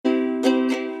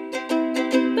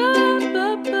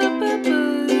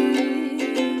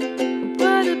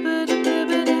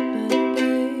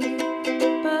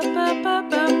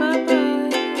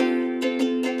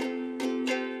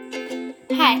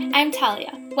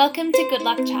Talia. Welcome to Good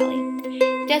Luck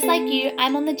Charlie. Just like you,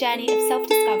 I'm on the journey of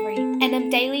self-discovery and am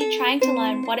daily trying to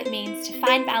learn what it means to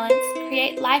find balance,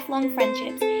 create lifelong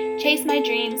friendships, chase my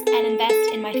dreams, and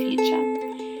invest in my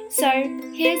future. So,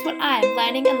 here's what I'm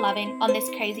learning and loving on this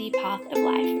crazy path of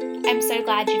life. I'm so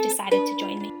glad you've decided to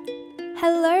join me.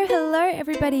 Hello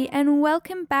everybody, and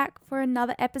welcome back for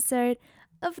another episode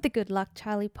of the Good Luck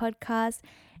Charlie podcast.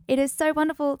 It is so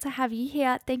wonderful to have you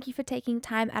here. Thank you for taking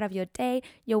time out of your day,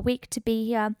 your week to be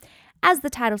here. As the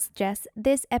title suggests,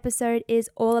 this episode is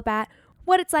all about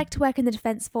what it's like to work in the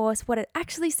Defence Force, what it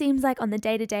actually seems like on the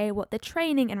day-to-day, what the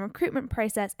training and recruitment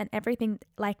process and everything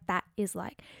like that is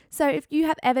like. So if you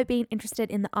have ever been interested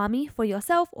in the Army for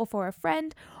yourself or for a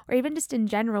friend, or even just in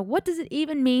general, what does it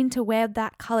even mean to wear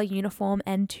that colour uniform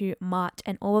and to march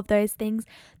and all of those things,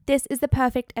 this is the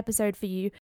perfect episode for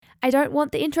you. I don't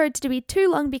want the intro to be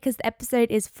too long because the episode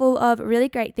is full of really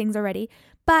great things already,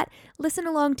 but listen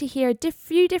along to hear a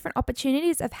few different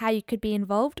opportunities of how you could be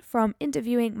involved, from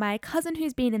interviewing my cousin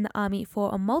who's been in the Army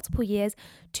for multiple years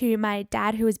to my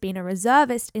dad who has been a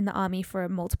reservist in the Army for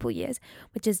multiple years,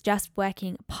 which is just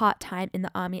working part-time in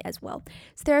the Army as well.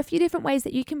 So there are a few different ways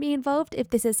that you can be involved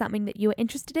if this is something that you are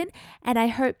interested in, and I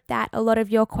hope that a lot of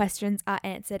your questions are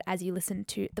answered as you listen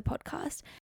to the podcast.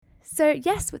 So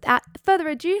yes, without further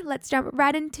ado, let's jump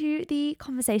right into the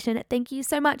conversation. Thank you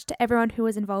so much to everyone who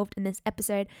was involved in this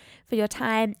episode for your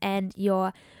time and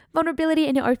your vulnerability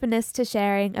and your openness to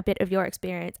sharing a bit of your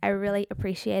experience. I really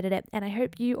appreciated it, and I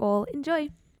hope you all enjoy.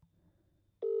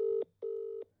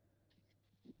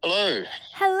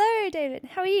 Hello, David.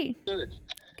 How are you? Good.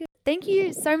 Good. Thank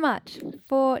you so much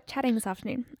for chatting this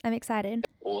afternoon. I'm excited.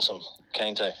 Awesome.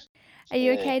 Keen to. Are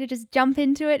you okay to just jump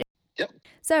into it? Yep.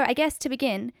 So I guess to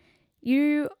begin,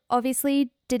 you obviously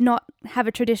did not have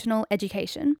a traditional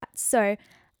education. So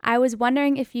I was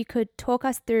wondering if you could talk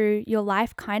us through your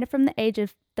life kind of from the age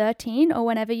of 13 or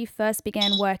whenever you first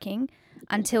began working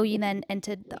until you then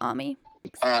entered the Army.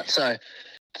 All right. So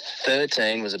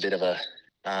 13 was a bit of a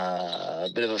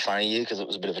funny year because it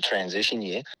was a bit of a transition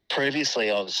year.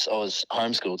 Previously, I was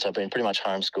homeschooled, so I've been pretty much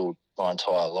homeschooled my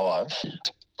entire life.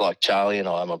 Like Charlie and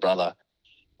I, my brother,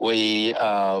 we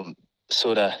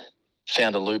sort of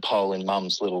found a loophole in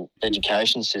Mum's little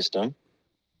education system,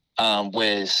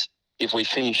 whereas if we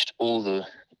finished all the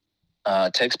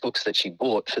textbooks that she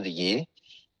bought for the year,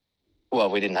 well,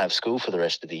 we didn't have school for the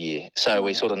rest of the year. So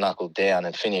we sort of knuckled down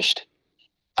and finished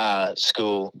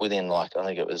school within I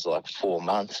think it was 4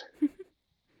 months.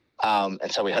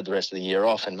 And so we had the rest of the year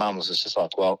off, and Mum was just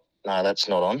like, well, no, that's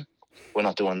not on. We're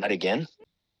not doing that again.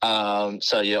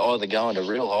 So you're either going to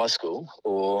real high school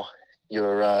or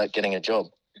you're getting a job.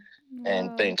 Wow.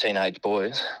 And being teenage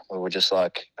boys, we were just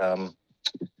like,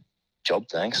 job,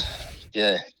 thanks.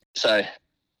 Yeah. So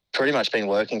pretty much been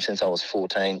working since I was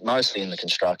 14, mostly in the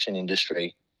construction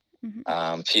industry. Mm-hmm.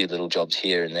 A few little jobs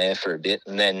here and there for a bit.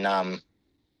 And then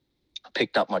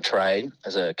picked up my trade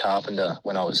as a carpenter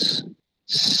when I was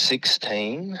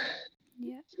 16.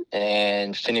 Yeah.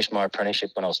 And finished my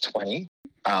apprenticeship when I was 20.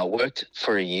 Worked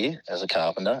for a year as a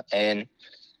carpenter,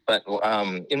 but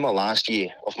in my last year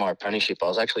of my apprenticeship, I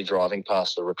was actually driving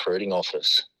past the recruiting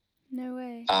office No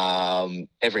way.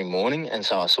 every morning, and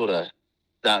so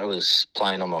that was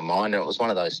playing on my mind, and it was one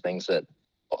of those things that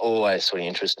always sort of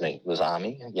interested me, was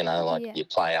Army, You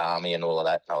play Army and all of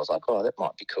that, and I was like, oh, that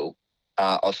might be cool.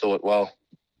 I thought, well,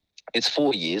 it's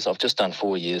 4 years. I've just done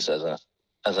 4 years as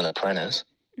an apprentice,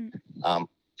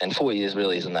 and 4 years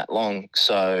really isn't that long,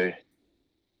 so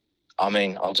I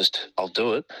mean, I'll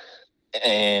do it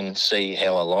and see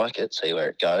how I like it, see where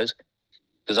it goes.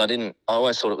 Because I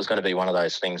always thought it was going to be one of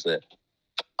those things that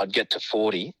I'd get to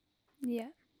 40. Yeah.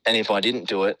 And if I didn't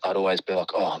do it, I'd always be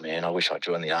like, oh man, I wish I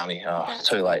joined the Army. Oh, That's it's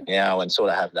too late now, and sort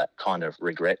of have that kind of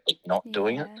regret of not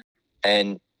doing it.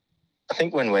 And I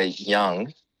think when we're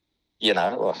young,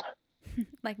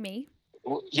 like me.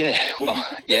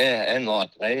 And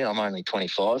like me, I'm only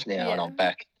 25 now, and I'm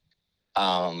back.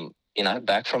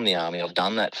 Back from the Army. I've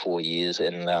done that 4 years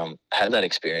and had that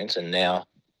experience, and now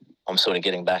I'm sort of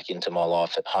getting back into my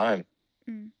life at home.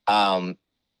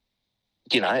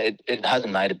 It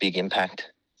hasn't made a big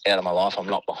impact out of my life. I'm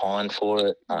not behind for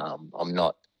it. I'm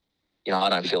not, I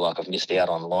don't feel like I've missed out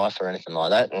on life or anything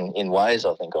like that. And in ways,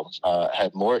 I think I've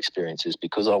had more experiences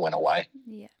because I went away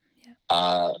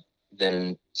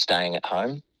than staying at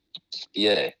home.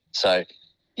 Yeah. So,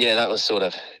 that was sort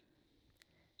of,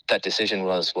 that decision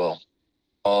was, well,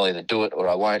 I'll either do it or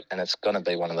I won't, and it's going to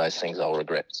be one of those things I'll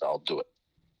regret, so I'll do it.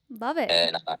 Love it.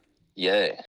 And,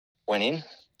 went in,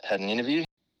 had an interview,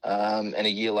 and a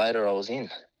year later I was in.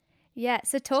 Yeah,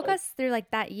 so talk us through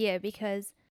that year,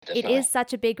 because it Definitely. is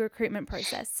such a big recruitment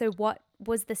process. So what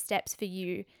was the steps for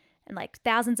you? And like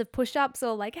thousands of push-ups,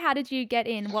 or like how did you get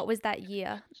in? What was that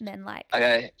year then like?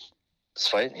 Okay,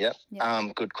 sweet. Yep. Yeah.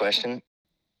 Good question.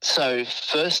 So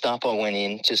first up, I went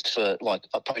in just for like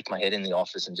I poked my head in the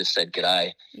office and just said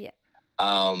g'day. Yeah.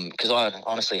 Because I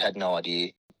honestly had no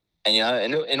idea.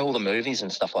 And in all the movies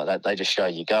and stuff like that, they just show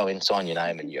you go in, sign your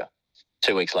name, and you're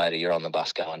 2 weeks later you're on the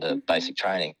bus going to basic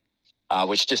training,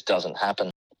 which just doesn't happen.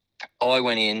 I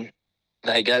went in.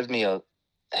 They gave me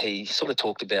he sort of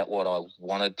talked about what I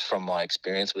wanted from my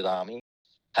experience with Army.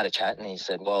 Had a chat and he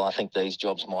said, well, I think these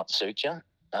jobs might suit you,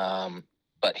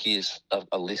 but here's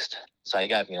a list. So he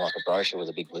gave me like a brochure with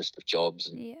a big list of jobs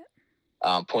and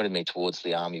pointed me towards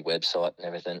the Army website and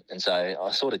everything. And so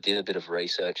I sort of did a bit of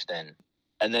research then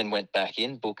and then went back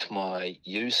in, booked my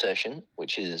U session,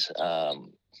 which is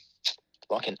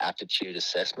like an aptitude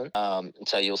assessment. And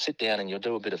so you'll sit down and you'll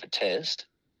do a bit of a test.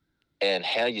 And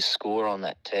how you score on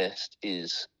that test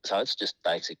is, so it's just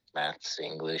basic maths,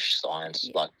 English, science,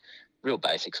 like real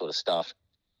basic sort of stuff.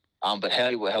 But how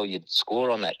you score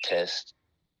on that test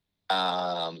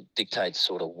dictates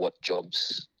sort of what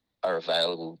jobs are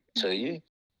available to you.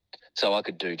 So I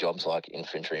could do jobs like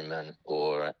infantryman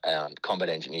or combat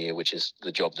engineer, which is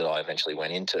the job that I eventually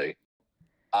went into.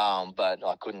 But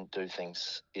I couldn't do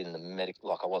things in the medic,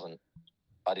 like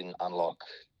I didn't unlock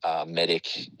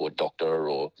medic or doctor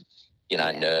or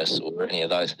nurse or any of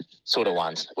those sort of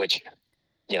ones, which,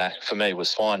 for me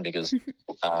was fine because,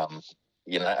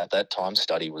 at that time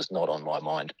study was not on my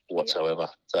mind whatsoever.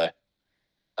 So,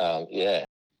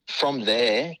 from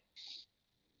there,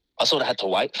 I sort of had to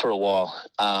wait for a while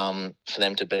for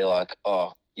them to be like,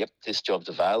 oh, yep, this job's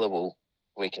available.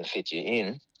 We can fit you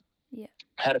in. Yeah.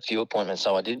 Had a few appointments.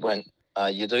 So I did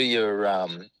you do your,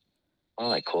 what do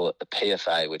they call it? The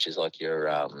PFA, which is like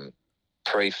your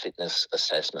pre-fitness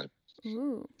assessment.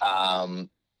 Ooh. And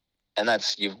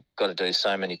that's, you've got to do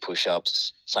so many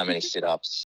push-ups, so many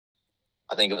sit-ups.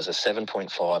 I think it was a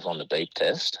 7.5 on the beep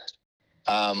test,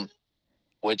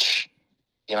 which,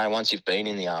 once you've been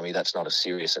in the Army, that's not a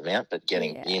serious amount, but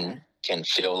getting in can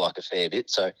feel like a fair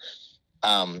bit. So,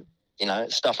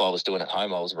 stuff I was doing at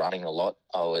home, I was running a lot.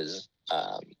 I was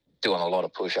doing a lot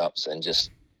of push-ups and just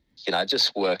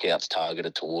workouts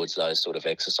targeted towards those sort of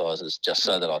exercises just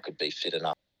so that I could be fit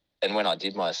enough. And when I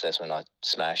did my assessment, I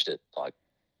smashed it. Like,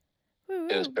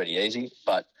 it was pretty easy.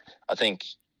 But I think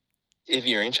if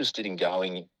you're interested in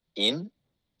going in,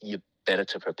 you're better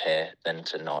to prepare than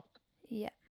to not. Yeah.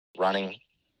 Running,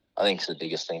 I think, is the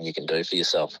biggest thing you can do for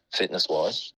yourself,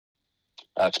 fitness-wise,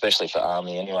 especially for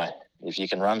Army anyway. If you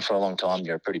can run for a long time,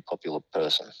 you're a pretty popular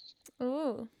person.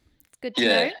 Oh, it's good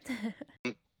to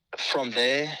know. From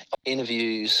there,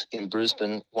 interviews in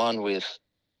Brisbane, one with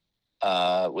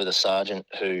a sergeant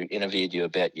who interviewed you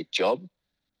about your job.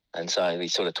 And so we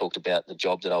sort of talked about the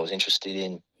job that I was interested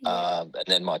in, and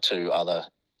then my two other,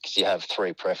 because you have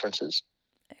 3 preferences.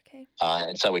 Okay.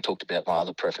 And so we talked about my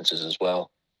other preferences as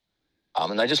well.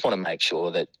 And they just want to make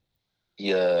sure that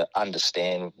you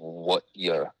understand what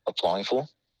you're applying for.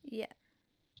 Yeah.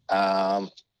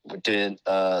 We did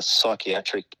a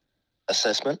psychiatric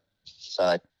assessment.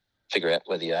 So they figure out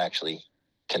whether you actually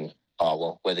can,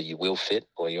 whether you will fit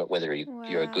or whether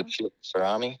you're a good fit for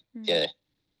Army. Yeah.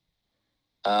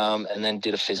 And then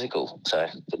did a physical. So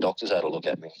the doctors had a look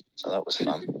at me. So that was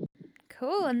fun.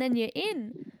 Cool. And then you're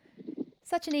in.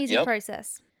 Such an easy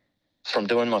process. From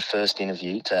doing my first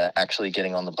interview to actually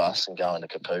getting on the bus and going to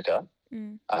Kapooka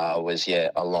was,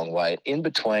 a long wait. In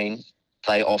between,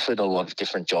 they offered a lot of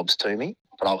different jobs to me,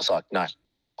 but I was like, no,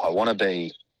 I want to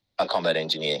be a combat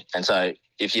engineer. And so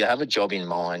if you have a job in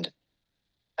mind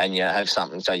and you have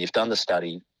something, so you've done the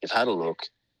study, you've had a look,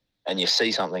 and you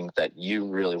see something that you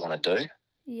really want to do,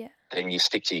 then you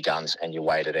stick to your guns and you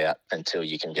wait it out until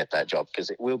you can get that job, because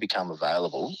it will become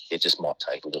available. It just might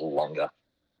take a little longer.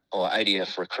 Or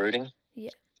ADF Recruiting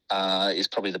is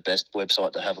probably the best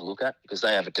website to have a look at, because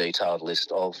they have a detailed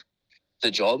list of the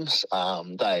jobs.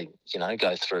 They,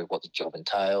 go through what the job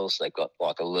entails. They've got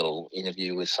like a little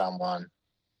interview with someone,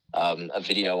 a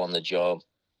video on the job,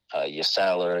 your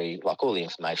salary, like all the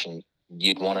information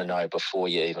you'd want to know before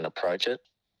you even approach it.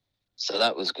 So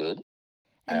that was good.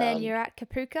 And then you're at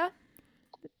Kapooka?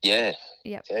 Yeah.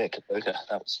 Yep. Yeah, Kapooka.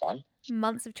 That was fun.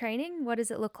 Months of training? What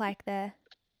does it look like there?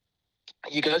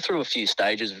 You go through a few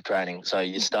stages of training. So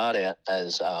you start out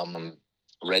as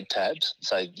red tabs.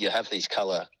 So you have these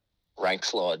colour rank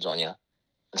slides on you.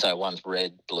 And so one's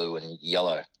red, blue and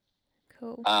yellow.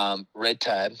 Cool. Red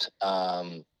tabs,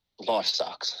 life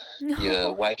sucks.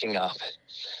 You're waking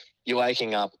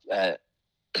up at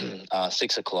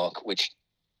 6 o'clock, which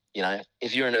you know,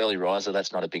 if you're an early riser,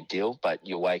 that's not a big deal, but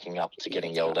you're waking up to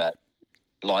getting yelled at,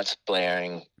 lights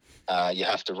blaring, you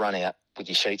have to run out with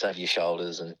your sheets over your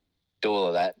shoulders and do all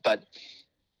of that. But,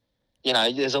 you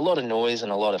know, there's a lot of noise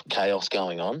and a lot of chaos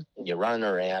going on. And you're running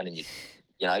around and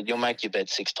you know, you'll make your bed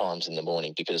 6 times in the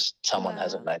morning because someone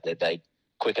hasn't made their bed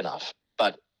quick enough.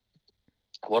 But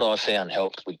what I found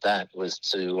helped with that was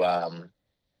to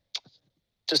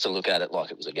just to look at it like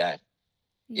it was a game.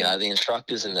 You know, the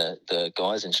instructors and the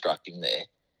guys instructing there,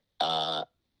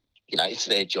 you know, it's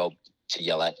their job to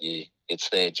yell at you. It's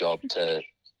their job to,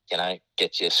 you know,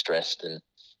 get you stressed and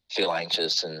feel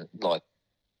anxious and, like,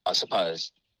 I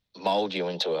suppose, mould you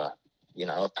into a, you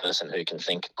know, a person who can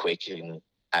think quick and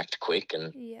act quick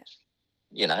and,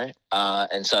 you know,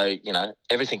 and so, you know,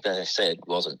 everything that they said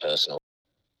wasn't personal,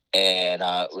 and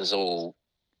it was all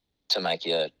to make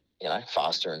you, you know,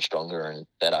 faster and stronger and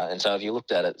better. And so if you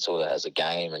looked at it sort of as a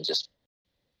game and just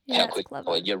how quick,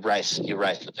 or you race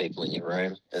the people in your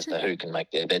room as to who can make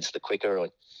their beds the quicker,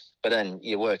 but then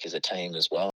you work as a team as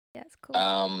well. Yeah, it's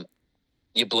cool.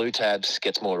 Your blue tabs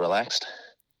gets more relaxed.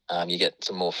 You get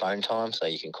some more phone time so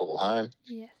you can call home.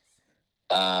 Yes.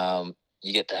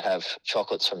 You get to have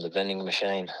chocolates from the vending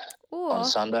machine on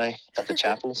Sunday at the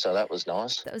chapel, so that was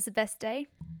nice. That was the best day?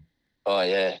 Oh,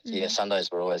 yeah. Yeah, Sundays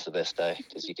were always the best day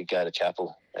because you could go to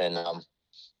chapel and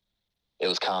it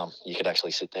was calm. You could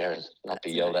actually sit there and not be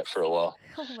yelled at for a while.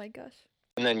 Oh, my gosh.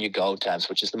 And then your gold tabs,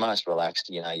 which is the most relaxed,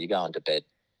 you know, you're going to bed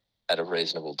at a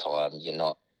reasonable time. You're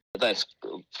not – that's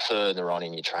further on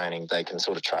in your training. They can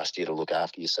sort of trust you to look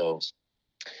after yourselves.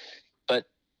 But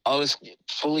I was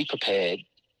fully prepared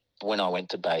when I went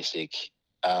to basic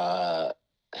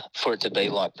for it to be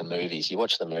like the movies. You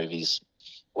watch the movies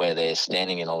where they're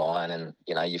standing in a line and,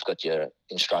 you know, you've got your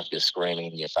instructors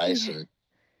screaming in your face and,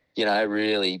 you know,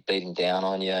 really beating down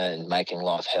on you and making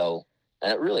life hell.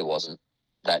 And it really wasn't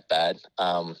that bad.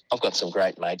 I've got some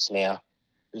great mates now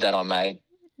that I made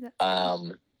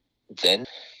then.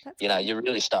 You know, you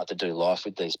really start to do life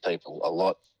with these people a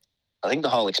lot. I think the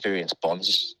whole experience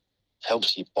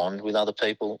helps you bond with other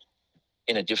people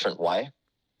in a different way.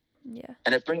 Yeah.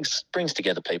 And it brings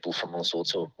together people from all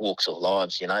sorts of walks of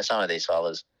lives. You know, some of these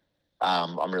fellas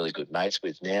I'm really good mates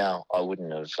with now. I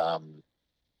wouldn't have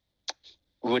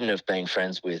been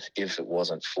friends with if it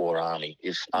wasn't for Army.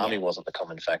 If Army wasn't the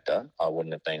common factor, I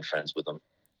wouldn't have been friends with them.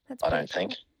 I don't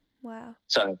think. Wow.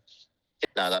 So,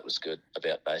 no, that was good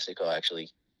about basic. I actually,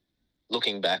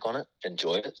 looking back on it,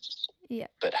 enjoyed it. Yeah.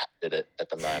 But hated it at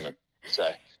the moment. So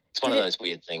it's one of those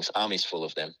weird things. Army's full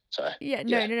of them. So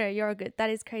No, you're good. That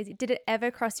is crazy. Did it ever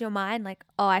cross your mind like,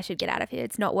 oh, I should get out of here,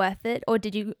 it's not worth it? Or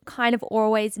did you kind of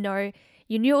always know,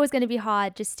 you knew it was going to be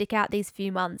hard, just stick out these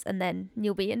few months and then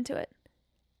you'll be into it?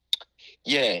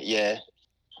 Yeah.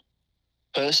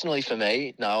 Personally for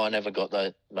me, no, I never got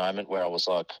that moment where I was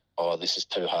like, oh, this is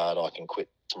too hard, I can quit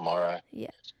tomorrow. Yeah.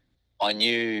 I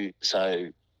knew, so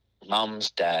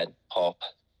Mum's dad, Pop,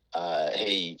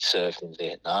 he served in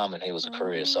Vietnam and he was a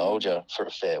career soldier for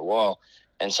a fair while.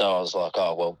 And so I was like,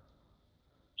 oh, well,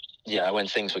 you know, when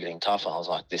things were getting tougher, I was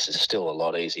like, this is still a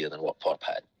lot easier than what Pop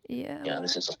had. Yeah. You know,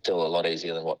 this is still a lot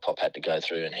easier than what Pop had to go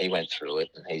through, and he went through it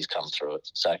and he's come through it.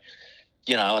 So,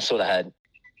 you know, I sort of had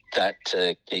that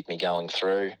to keep me going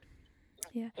through.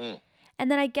 Yeah.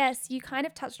 And then I guess you kind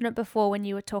of touched on it before when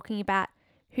you were talking about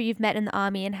who you've met in the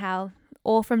Army and how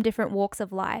all from different walks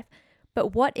of life.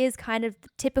 But what is kind of the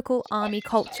typical Army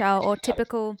culture or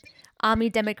typical Army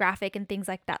demographic and things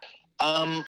like that?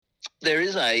 There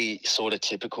is a sort of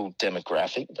typical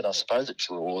demographic, but I suppose it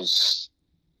draws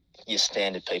your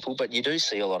standard people. But you do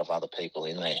see a lot of other people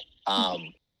in there. I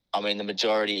mean, the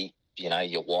majority, you know,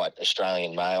 you're white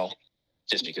Australian male,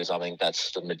 just because I think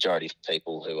that's the majority of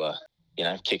people who are, you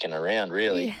know, kicking around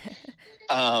really.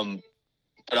 Yeah.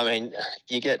 But I mean,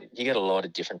 you get a lot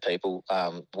of different people.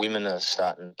 Women are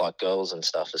starting, like girls and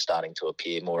stuff, are starting to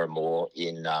appear more and more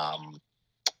in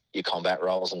your combat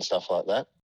roles and stuff like that.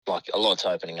 Like a lot's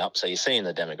opening up, so you're seeing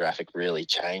the demographic really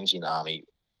change in Army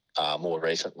more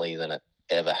recently than it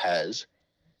ever has.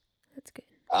 That's good.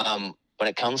 When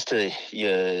it comes to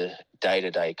your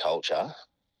day-to-day culture,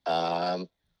 I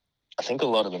think a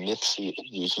lot of the myths you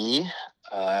hear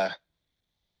are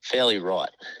fairly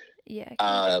right. Yeah.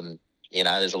 Okay. You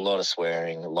know, there's a lot of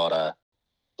swearing, a lot of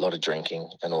drinking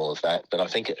and all of that. But I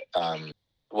think,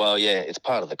 it's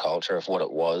part of the culture of what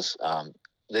it was.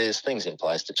 There's things in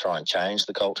place to try and change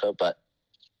the culture, but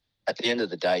at the end of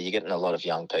the day, you're getting a lot of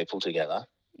young people together,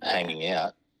 hanging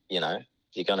out. You know,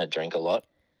 you're going to drink a lot.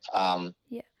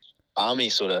 Army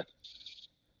sort of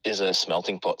is a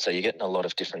smelting pot, so you're getting a lot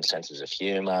of different senses of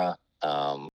humour,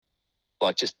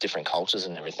 like just different cultures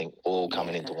and everything all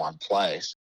coming into one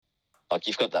place. like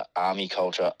you've got the army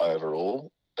culture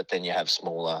overall, but then you have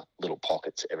smaller little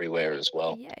pockets everywhere as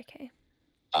well. Yeah, okay.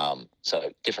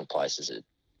 So different places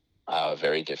are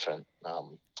very different.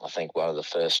 I think one of the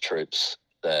first troops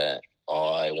that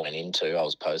I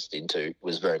was posted into,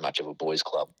 was very much of a boys'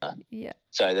 club. Yeah.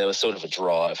 So there was sort of a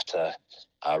drive to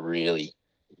really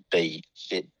be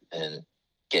fit and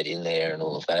get in there and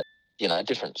all of that.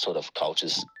 Different sort of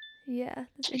cultures Yeah,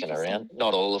 that's kicking around. interesting.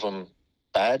 Not all of them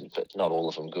bad, but not all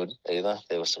of them good either.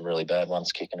 There were some really bad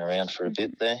ones kicking around for a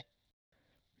bit there.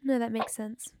 No, that makes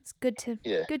sense. It's good to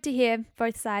Yeah. hear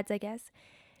both sides, I guess.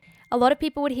 A lot of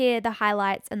people would hear the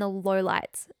highlights and the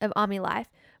lowlights of army life,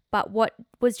 but what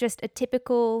was just a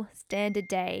typical standard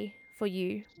day for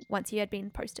you once you had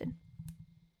been posted?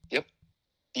 Yep.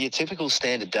 Your typical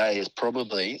standard day is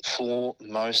probably, for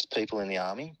most people in the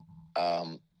army,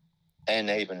 and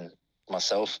even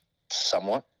myself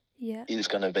somewhat, Yeah. is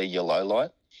going to be your low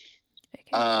light.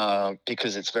 Okay.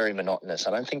 Because it's very monotonous.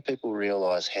 I don't think people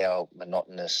realise how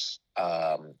monotonous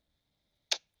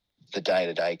the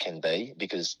day-to-day can be,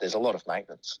 because there's a lot of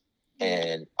maintenance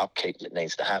and upkeep that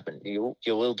needs to happen. You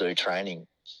will do training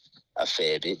a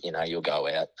fair bit. You'll go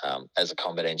out as a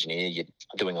combat engineer. You're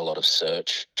doing a lot of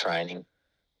search training.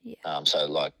 Yeah. So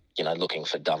like, looking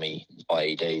for dummy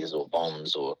IEDs or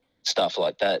bombs or stuff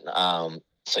like that.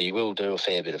 So you will do a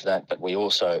fair bit of that, but we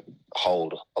also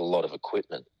hold a lot of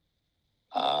equipment.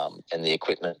 And the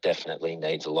equipment definitely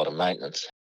needs a lot of maintenance.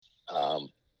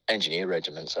 Engineer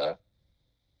regiments are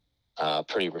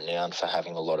pretty renowned for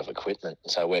having a lot of equipment,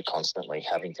 so we're constantly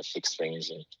having to fix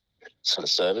things and sort of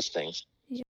service things.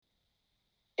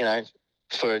 Yeah.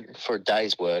 For a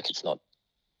day's work, it's not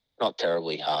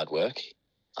terribly hard work.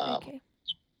 Okay.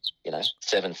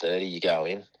 7:30 you go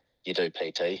in, you do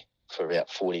PT for about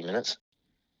 40 minutes.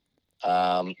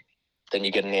 Then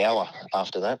you get an hour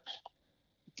after that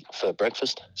for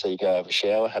breakfast. So you go have a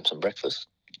shower, have some breakfast.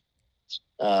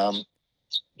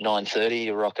 9:30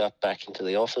 you rock up back into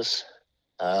the office.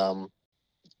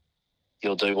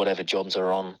 You'll do whatever jobs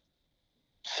are on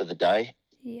for the day.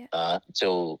 Yeah.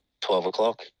 Till 12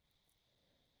 o'clock,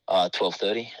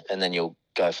 12:30, and then you'll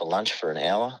go for lunch for an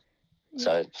hour. Yeah.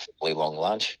 So fairly long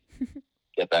lunch.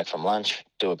 Get back from lunch,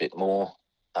 do a bit more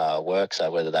work.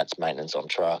 So whether that's maintenance on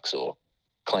trucks or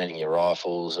cleaning your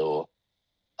rifles or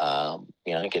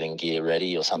getting gear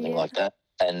ready or something like that,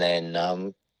 and then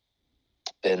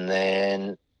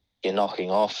you're knocking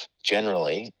off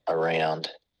generally around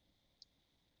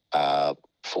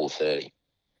 4:30,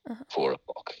 4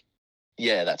 o'clock.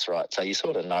 Yeah, that's right. So you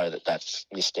sort of know that that's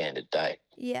your standard day.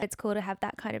 Yeah, it's cool to have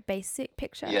that kind of basic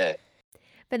picture. Yeah.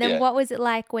 But then what was it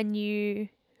like when you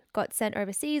got sent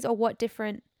overseas, or what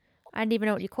different, I don't even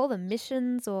know what you call them,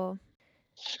 missions or...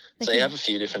 So you have a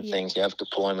few different things. You have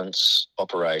deployments,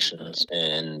 operations,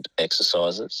 and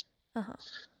exercises.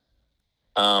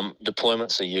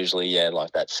 Deployments are usually,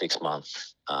 like that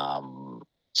 6-month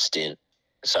stint.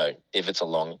 So if it's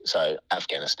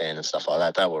Afghanistan and stuff like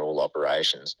that, they were all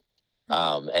operations.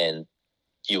 And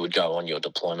you would go on your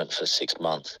deployment for 6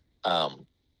 months. And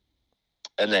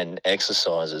then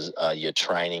exercises are your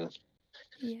training.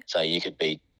 Yeah. So you could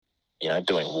be,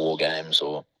 doing war games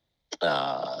or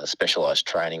specialised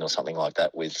training or something like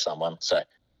that with someone. So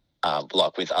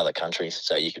like with other countries.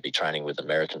 So you could be training with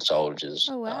American soldiers.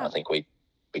 Oh, wow. I think we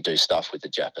do stuff with the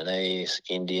Japanese,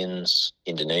 Indians,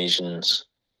 Indonesians.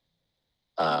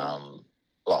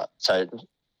 So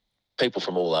people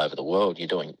from all over the world you're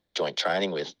doing joint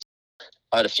training with.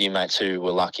 I had a few mates who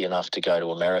were lucky enough to go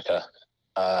to America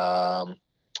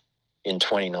in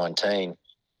 2019.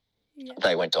 Yeah.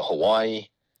 They went to Hawaii,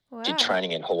 Wow. did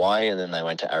training in Hawaii, and then they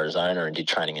went to Arizona and did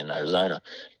training in Arizona.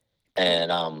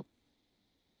 And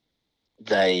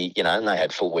they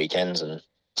had full weekends and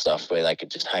stuff where they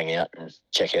could just hang out and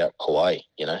check out Hawaii,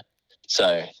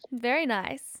 So very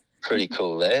nice. Pretty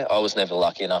cool there. I was never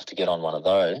lucky enough to get on one of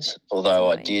those,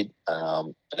 although I did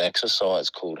an exercise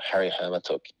called Harry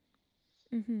Hermatuk.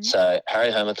 So Harry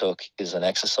Hermatuk is an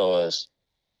exercise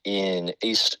in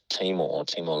East Timor,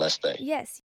 Timor-Leste.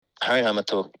 Yes. Harry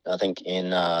Hermatuk, I think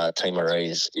in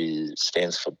Timorese,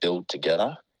 stands for Build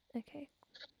Together. Okay.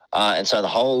 And so the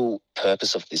whole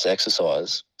purpose of this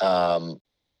exercise to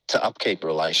upkeep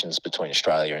relations between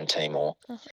Australia and Timor,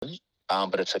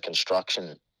 but it's a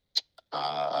construction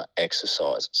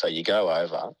exercise. So you go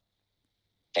over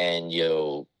and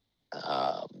you'll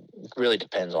really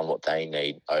depends on what they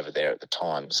need over there at the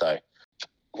time. So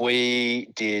we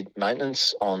did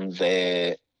maintenance on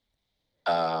their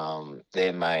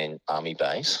main army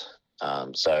base.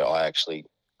 So I actually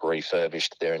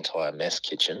refurbished their entire mess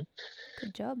kitchen.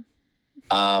 Good job.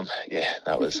 Yeah,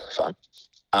 that was fun.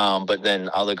 But then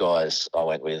other guys I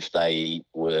went with, they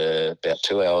were about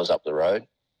 2 hours up the road,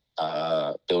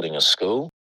 building a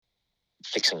school,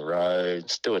 fixing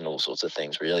roads, doing all sorts of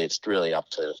things, really. It's really up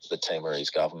to the Timorese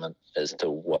government as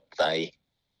to what they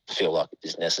feel like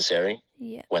is necessary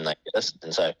Yeah. when they get us.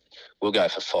 And so we'll go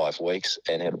for 5 weeks,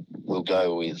 and we'll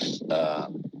go with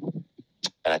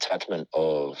an attachment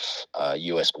of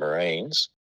US Marines,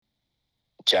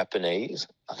 Japanese,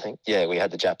 I think. Yeah, we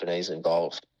had the Japanese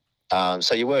involved.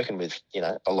 So you're working with,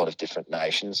 a lot of different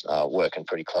nations, working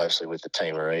pretty closely with the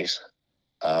Timorese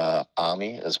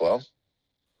army as well.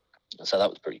 So that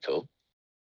was pretty cool.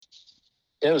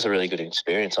 Yeah, it was a really good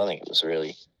experience. I think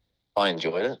I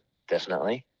enjoyed it,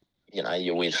 definitely.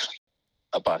 You're with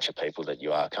a bunch of people that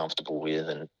you are comfortable with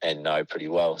and know pretty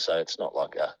well. So it's not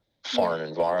like a foreign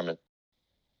environment.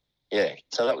 Yeah,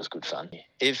 so that was good fun.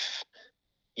 If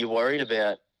you're worried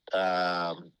about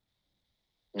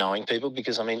knowing people,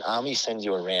 because, army sends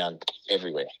you around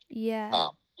everywhere. Yeah.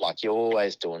 Like you're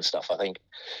always doing stuff. I think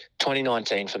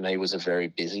 2019 for me was a very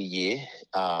busy year.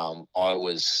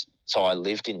 I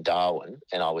lived in Darwin,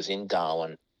 and I was in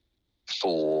Darwin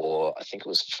for, I think it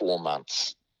was 4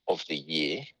 months of the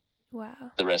year. Wow.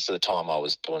 The rest of the time I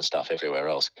was doing stuff everywhere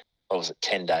else. I was at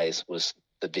 10 days was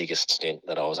the biggest stint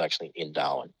that I was actually in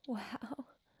Darwin. Wow.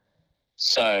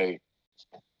 So,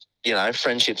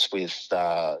 friendships with,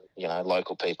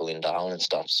 local people in Darwin and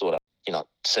stuff, sort of, you're not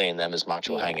seeing them as much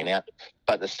or hanging out.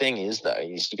 But the thing is, though,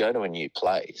 is you go to a new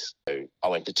place. So I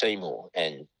went to Timor,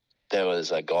 and there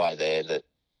was a guy there that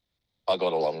I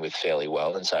got along with fairly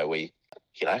well. And so we,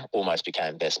 almost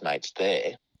became best mates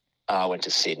there. I went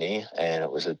to Sydney, and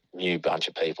it was a new bunch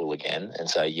of people again. And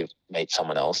so you meet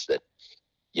someone else that,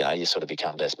 you sort of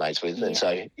become best mates with. Yeah. And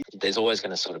so there's always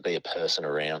going to sort of be a person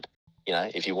around.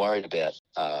 If you're worried about,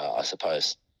 I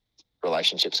suppose,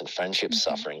 relationships and friendships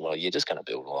suffering, well, you're just going to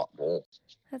build a lot more.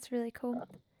 That's really cool.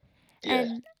 Yeah.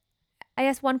 And I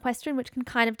guess one question which can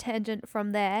kind of tangent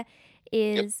from there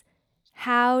is,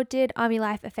 how did army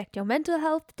life affect your mental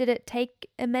health? Did it take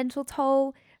a mental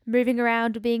toll, moving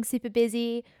around, being super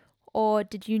busy, or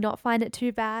did you not find it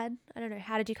too bad? I don't know.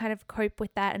 How did you kind of cope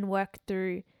with that and work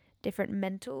through different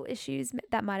mental issues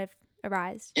that might have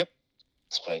arisen? Yep.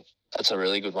 Sweet. That's a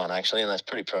really good one, actually, and that's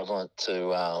pretty prevalent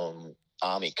to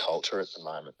army culture at the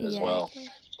moment as well.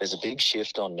 There's a big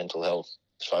shift on mental health,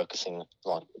 a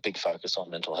big focus on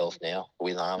mental health now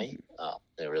with army.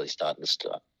 They're really starting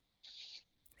to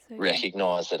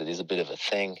recognise that it is a bit of a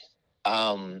thing.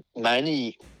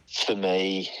 Mainly for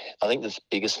me, I think the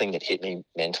biggest thing that hit me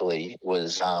mentally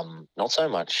was not so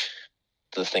much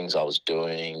the things I was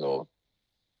doing or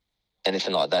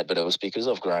anything like that, but it was because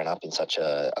I've grown up in such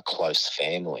a close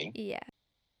family. Yeah.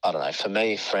 I don't know. For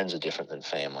me, friends are different than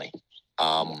family.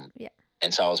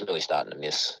 And so I was really starting to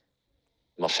miss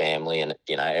my family, and,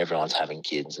 everyone's having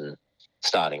kids and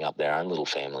starting up their own little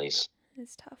families.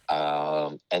 It's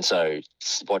tough. And so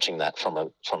watching that from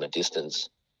a distance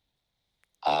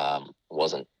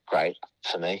wasn't great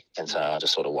for me. And so I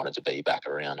just sort of wanted to be back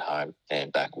around home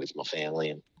and back with my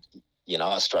family. And,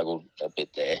 I struggled a bit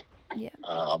there. Yeah.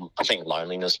 I think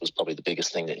loneliness was probably the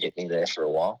biggest thing that hit me there for a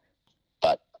while.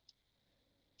 But,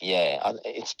 yeah,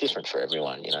 it's different for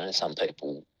everyone, Some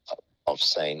people I've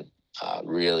seen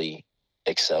really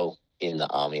excel in the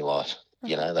army life.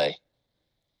 They,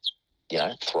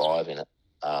 thrive in it.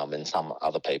 And some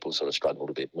other people sort of struggled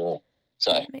a bit more.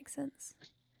 So that makes sense.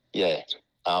 Yeah.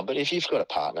 But if you've got a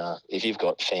partner, if you've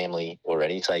got family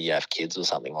already, say you have kids or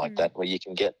something like that, where you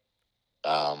can get,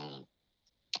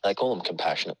 they call them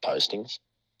compassionate postings.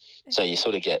 So you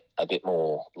sort of get a bit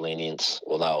more lenience,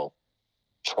 or they'll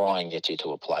try and get you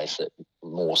to a place that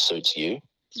more suits you.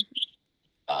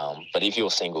 But if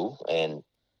you're single and,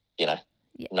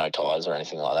 no ties or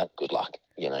anything like that, good luck.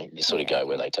 You sort of go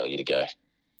where they tell you to go,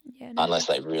 unless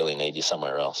they really need you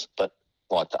somewhere else. But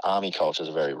like the army culture is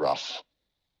very rough,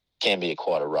 can be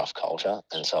quite a rough culture.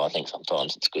 And so I think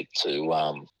sometimes it's good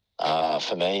to,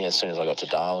 for me, as soon as I got to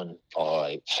Darwin,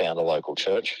 I found a local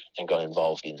church and got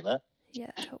involved in that. Yeah,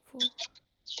 that's helpful.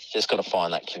 Just got to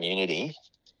find that community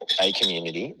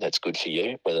that's good for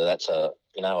you, whether that's a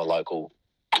local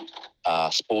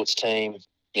sports team,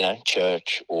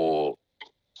 church, or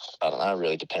I don't know, it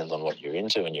really depends on what you're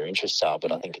into and your interests are.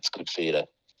 But I think it's good for you to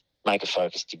make a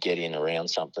focus to get in around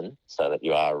something so that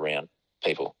you are around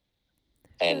people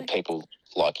and people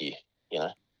like you,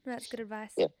 That's good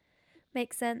advice. Yeah.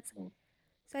 Makes sense.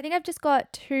 So I think I've just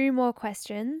got 2 more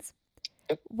questions.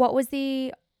 Yep. What was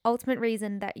the ultimate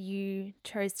reason that you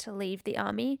chose to leave the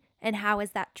army, and how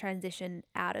has that transition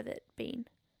out of it been?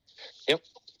 Yep.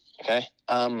 Okay.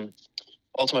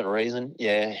 Ultimate reason,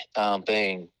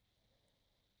 being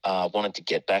wanted to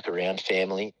get back around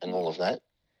family and all of that.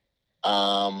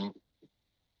 But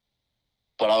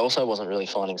I also wasn't really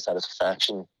finding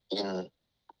satisfaction in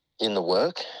the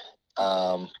work.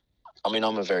 I mean,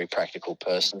 I'm a very practical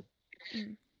person.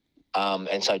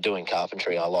 And so doing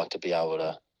carpentry, I like to be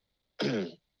able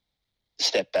to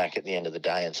step back at the end of the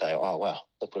day and say, oh, wow,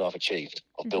 look what I've achieved.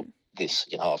 I've built this,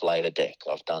 I've laid a deck,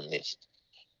 I've done this.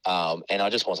 And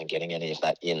I just wasn't getting any of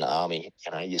that in the army.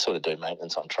 You sort of do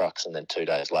maintenance on trucks and then 2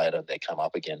 days later they come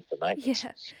up again for maintenance.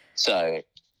 Yeah. So,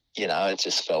 it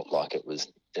just felt like it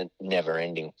was a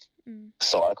never-ending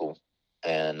cycle.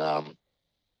 And,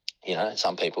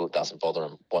 some people it doesn't bother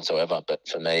them whatsoever, but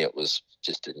for me it was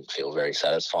just didn't feel very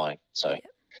satisfying. So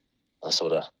I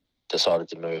sort of decided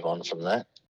to move on from that.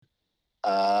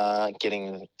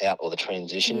 Getting out or the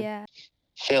transition,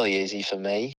 fairly easy for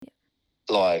me,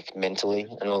 like mentally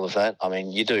and all of that. I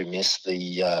mean, you do miss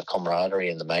the camaraderie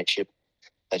and the mateship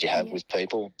that you have with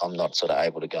people. I'm not sort of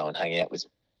able to go and hang out with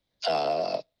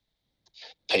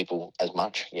people as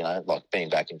much, like being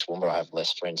back in Toowoomba, I have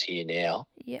less friends here now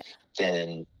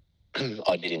than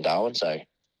I did in Darwin. So,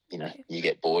 you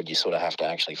get bored, you sort of have to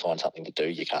actually find something to do.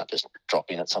 You can't just drop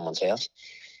in at someone's house.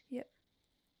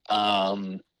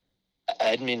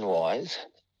 Admin-wise,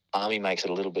 Army makes it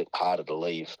a little bit harder to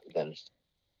leave than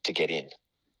to get in,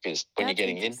 because when you're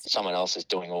getting in, someone else is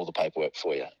doing all the paperwork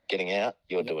for you. Getting out,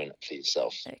 you're doing it for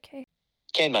yourself. Okay.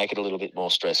 Can make it a little bit more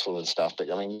stressful and stuff,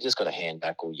 but I mean, you just got to hand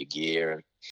back all your gear, and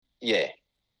it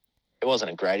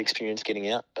wasn't a great experience getting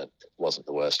out, but it wasn't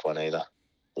the worst one either.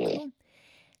 Cool.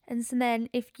 And so then,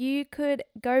 if you could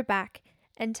go back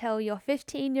and tell your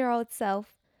 15-year-old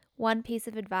self one piece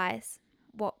of advice,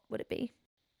 what would it be?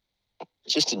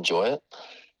 Just enjoy it.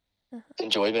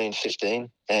 Enjoy being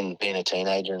 15 and being a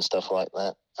teenager and stuff like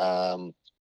that. I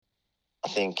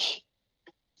think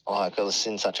I was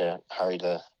in such a hurry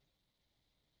to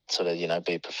sort of,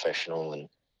 be professional and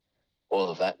all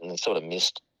of that, and sort of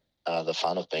missed the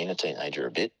fun of being a teenager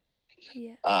a bit.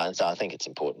 And so I think it's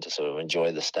important to sort of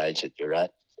enjoy the stage that you're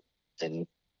at and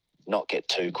not get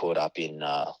too caught up in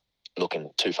looking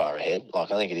too far ahead.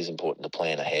 Like, I think it is important to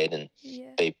plan ahead and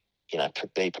be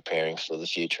preparing for the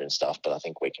future and stuff, but I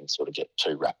think we can sort of get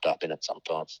too wrapped up in it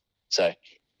sometimes. So,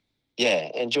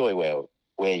 enjoy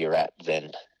where you're at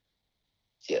then.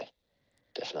 Yeah,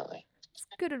 definitely. It's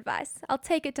good advice. I'll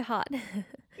take it to heart.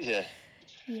 Yeah.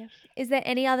 Is there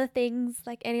any other things,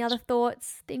 like any other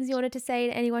thoughts, things you wanted to say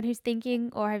to anyone who's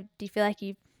thinking, or do you feel like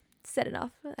you've said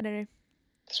enough? I don't know.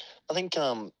 I think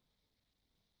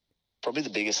probably the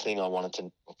biggest thing I wanted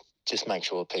to just make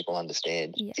sure people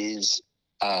understand is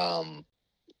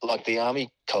like the Army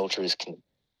culture is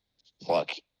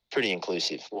pretty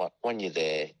inclusive. Like, when you're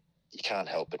there, you can't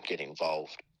help but get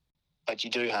involved, but you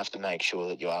do have to make sure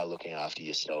that you are looking after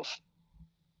yourself.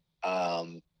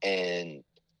 And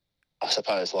I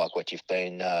suppose like what you've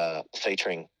been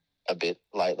featuring a bit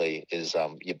lately is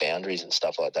your boundaries and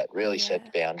stuff like that. Really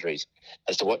set boundaries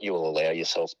as to what you will allow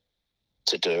yourself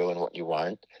to do and what you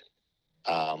won't.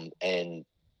 And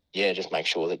just make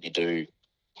sure that you do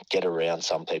get around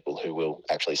some people who will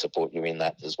actually support you in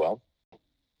that as well.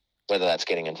 Whether that's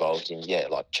getting involved in,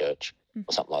 like church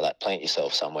or something like that. Plant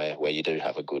yourself somewhere where you do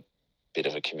have a good bit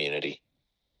of a community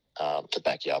to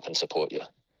back you up and support you.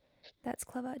 That's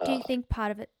clever. Do you think part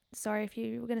of it, sorry if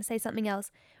you were going to say something else,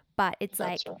 but it's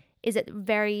like,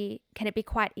 can it be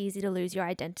quite easy to lose your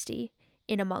identity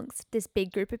in amongst this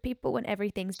big group of people when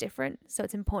everything's different? So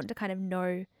it's important to kind of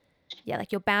know,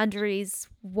 like your boundaries,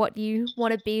 what you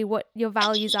want to be, what your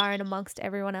values are in amongst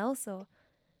everyone else, or?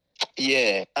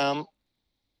 Yeah.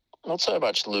 Not so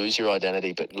much lose your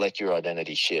identity, but let your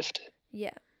identity shift.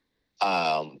 Yeah.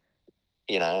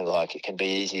 Like it can be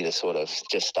easy to sort of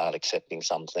just start accepting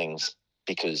some things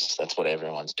because that's what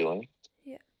everyone's doing.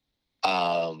 Yeah.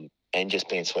 And just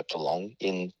being swept along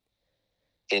in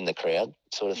the crowd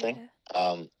sort of thing.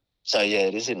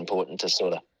 It is important to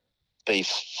sort of be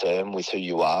firm with who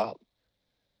you are,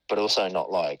 but also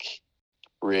not like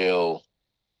real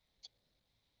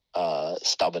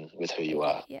stubborn with who you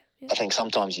are. I think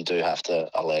sometimes you do have to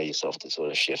allow yourself to sort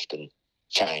of shift and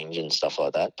change and stuff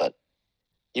like that, but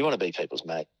you want to be people's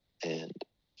mate, and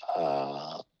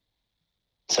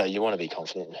so you want to be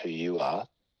confident in who you are,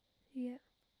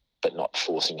 but not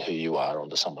forcing who you are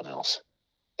onto someone else,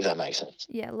 if that makes sense.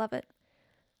 Yeah, love it.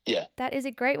 Yeah. That is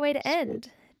a great way to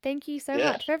end. Thank you so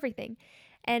much for everything.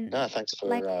 And no, thanks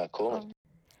for calling.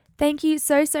 Thank you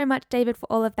so much, David, for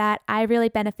all of that. I really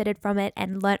benefited from it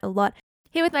and learnt a lot.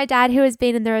 Here with my dad, who has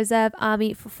been in the Reserve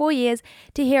Army for 4 years,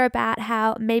 to hear about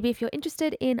how maybe if you're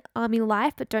interested in Army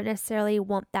life but don't necessarily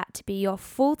want that to be your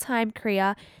full-time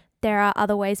career, there are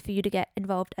other ways for you to get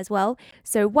involved as well.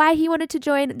 So why he wanted to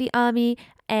join the army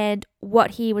and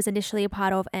what he was initially a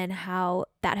part of and how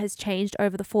that has changed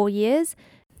over the 4 years.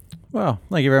 Well,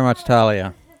 thank you very much,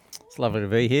 Talia. It's lovely to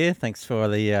be here. Thanks for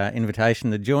the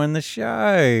invitation to join the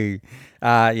show.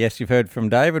 Yes, you've heard from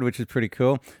David, which is pretty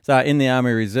cool. So in the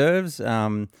Army Reserves,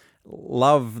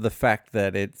 love the fact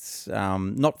that it's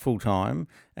not full-time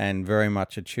and very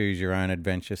much a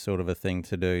choose-your-own-adventure sort of a thing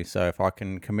to do. So if I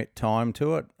can commit time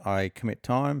to it, I commit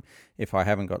time. If I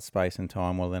haven't got space and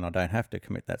time, well, then I don't have to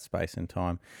commit that space and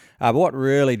time. But what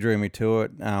really drew me to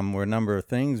it were a number of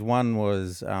things. One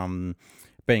was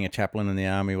being a chaplain in the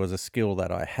Army was a skill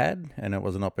that I had, and it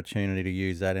was an opportunity to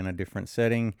use that in a different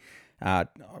setting. I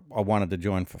wanted to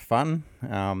join for fun.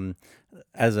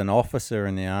 As an officer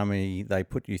in the Army, they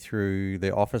put you through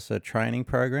the officer training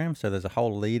program. So there's a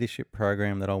whole leadership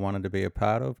program that I wanted to be a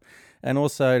part of. And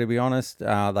also, to be honest,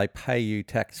 they pay you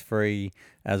tax-free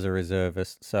as a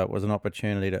reservist. So it was an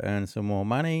opportunity to earn some more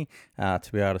money, to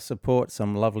be able to support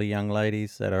some lovely young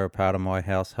ladies that are a part of my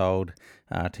household,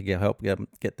 to help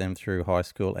get them through high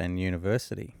school and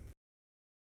university.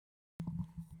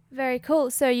 Very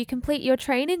cool. So you complete your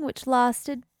training, which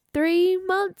lasted 3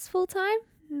 months full time?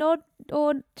 Nod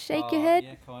or shake your head?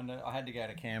 Yeah, kind of. I had to go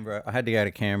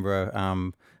to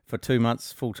Canberra for 2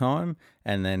 months full time,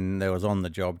 and then there was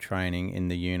on-the-job training in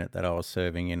the unit that I was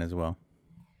serving in as well.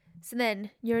 So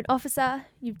then you're an officer,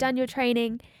 you've done your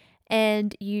training,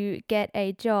 and you get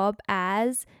a job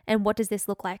as, and what does this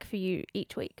look like for you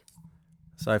each week?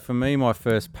 So for me, my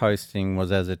first posting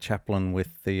was as a chaplain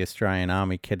with the Australian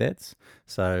Army Cadets.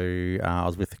 So I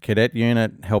was with the cadet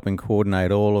unit, helping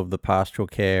coordinate all of the pastoral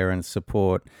care and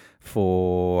support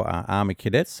for Army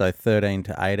cadets, so 13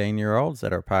 to 18-year-olds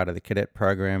that are a part of the cadet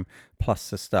program,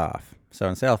 plus the staff. So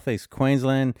in southeast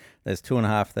Queensland, there's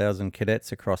 2,500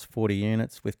 cadets across 40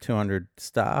 units with 200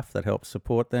 staff that help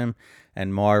support them.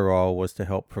 And my role was to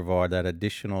help provide that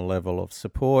additional level of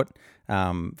support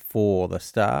for the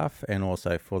staff and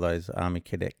also for those Army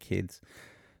cadet kids.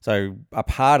 So a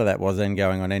part of that was then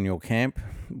going on annual camp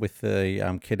with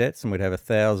the cadets, and we'd have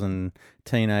 1,000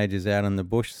 teenagers out in the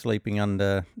bush sleeping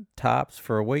under tarps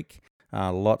for a week.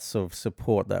 Lots of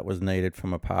support that was needed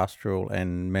from a pastoral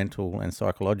and mental and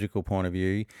psychological point of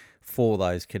view for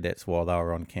those cadets while they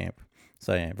were on camp.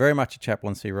 So yeah, very much a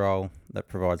chaplaincy role that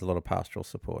provides a lot of pastoral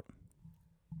support.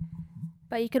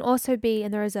 But you can also be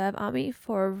in the Reserve Army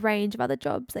for a range of other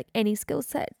jobs, like any skill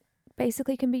set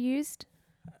basically can be used.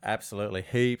 Absolutely,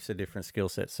 heaps of different skill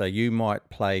sets. So you might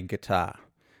play guitar,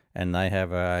 and they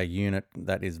have a unit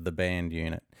that is the band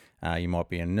unit. You might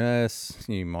be a nurse,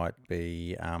 you might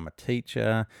be a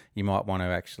teacher, you might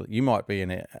be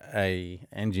an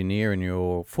engineer in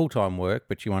your full-time work,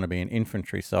 but you want to be an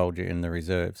infantry soldier in the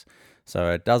reserves.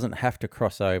 So it doesn't have to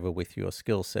cross over with your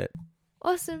skill set.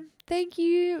 Awesome. Thank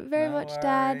you very much,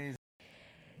 Dad.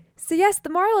 So yes, the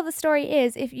moral of the story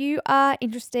is if you are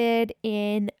interested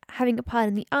in having a part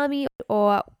in the Army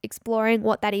or exploring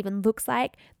what that even looks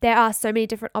like, there are so many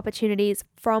different opportunities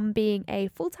from being a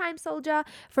full-time soldier,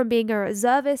 from being a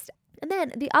reservist. And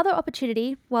then the other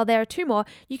opportunity, well, there are two more.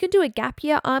 You can do a gap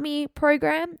year Army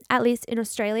program, at least in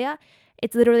Australia.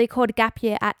 It's literally called Gap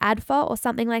Year at ADFA or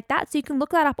something like that. So you can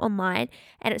look that up online,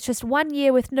 and it's just 1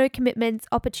 year with no commitments,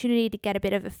 opportunity to get a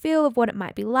bit of a feel of what it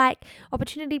might be like,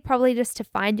 opportunity probably just to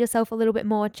find yourself a little bit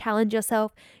more, challenge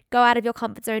yourself, go out of your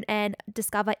comfort zone and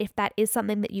discover if that is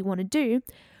something that you want to do.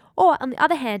 Or on the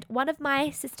other hand, one of my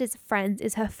sister's friends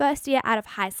is her first year out of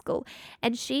high school,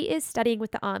 and she is studying with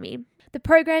the Army. The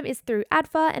program is through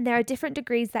ADFA, and there are different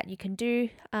degrees that you can do.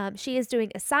 She is doing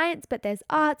a science, but there's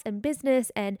arts and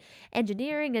business and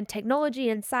engineering and technology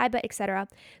and cyber, etc.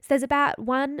 So there's about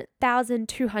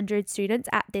 1,200 students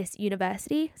at this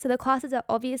university. So the classes are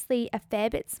obviously a fair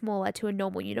bit smaller to a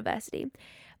normal university.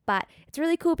 But it's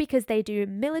really cool because they do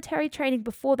military training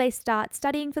before they start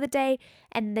studying for the day,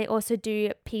 and they also do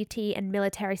PT and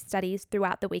military studies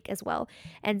throughout the week as well.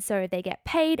 And so they get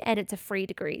paid, and it's a free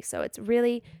degree. So it's a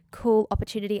really cool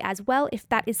opportunity as well if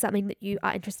that is something that you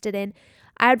are interested in.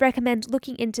 I would recommend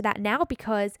looking into that now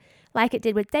because, like it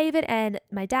did with David and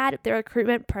my dad, the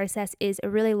recruitment process is a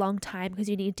really long time because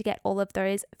you need to get all of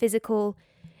those physical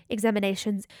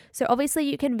examinations. So obviously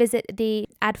you can visit the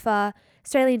ADFA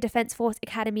Australian Defence Force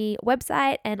Academy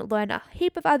website and learn a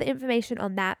heap of other information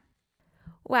on that.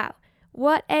 Wow,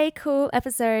 what a cool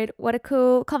episode, what a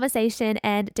cool conversation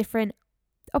and different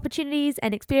opportunities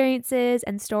and experiences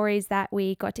and stories that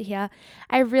we got to hear.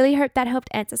 I really hope that helped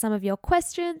answer some of your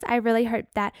questions. I really hope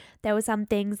that there were some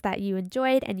things that you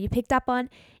enjoyed and you picked up on.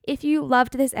 If you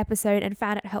loved this episode and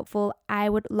found it helpful, I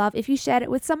would love if you shared it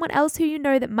with someone else who you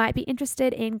know that might be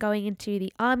interested in going into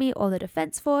the Army or the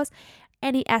Defence Force,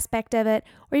 any aspect of it,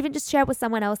 or even just share it with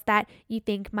someone else that you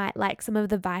think might like some of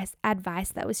the advice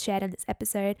that was shared in this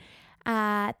episode.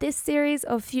 This series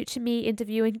of future me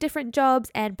interviewing different jobs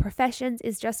and professions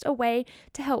is just a way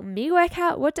to help me work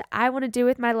out what do I want to do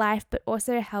with my life, but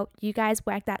also help you guys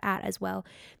work that out as well,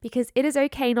 because it is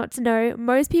okay not to know.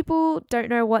 Most people don't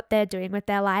know what they're doing with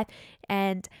their life,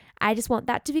 and I just want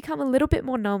that to become a little bit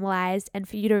more normalized and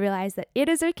for you to realize that it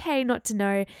is okay not to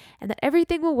know and that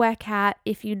everything will work out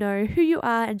if you know who you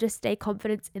are and just stay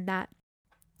confident in that.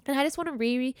 And I just want to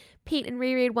repeat and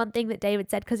reread one thing that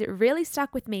David said because it really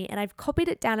stuck with me, and I've copied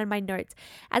it down in my notes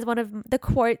as one of the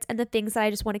quotes and the things that I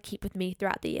just want to keep with me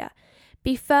throughout the year.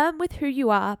 Be firm with who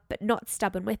you are, but not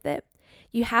stubborn with it.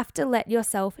 You have to let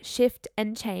yourself shift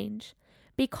and change.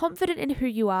 Be confident in who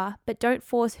you are, but don't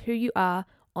force who you are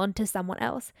onto someone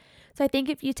else. So I think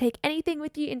if you take anything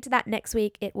with you into that next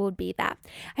week, it will be that.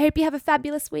 I hope you have a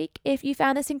fabulous week. If you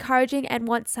found this encouraging and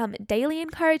want some daily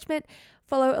encouragement,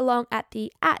 follow along at the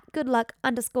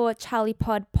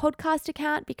 @goodluck_CharliePod podcast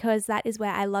account, because that is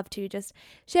where I love to just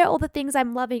share all the things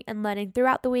I'm loving and learning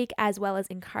throughout the week, as well as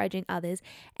encouraging others.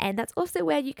 And that's also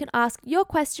where you can ask your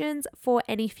questions for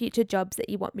any future jobs that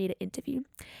you want me to interview.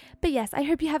 But yes, I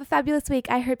hope you have a fabulous week.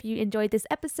 I hope you enjoyed this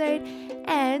episode.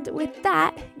 And with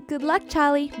that, good luck,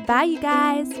 Charlie. Bye, you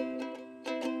guys.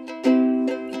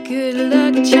 Good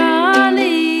luck,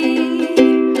 Charlie.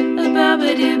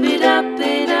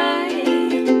 Ba-ba-doo-ba-da-ba-da.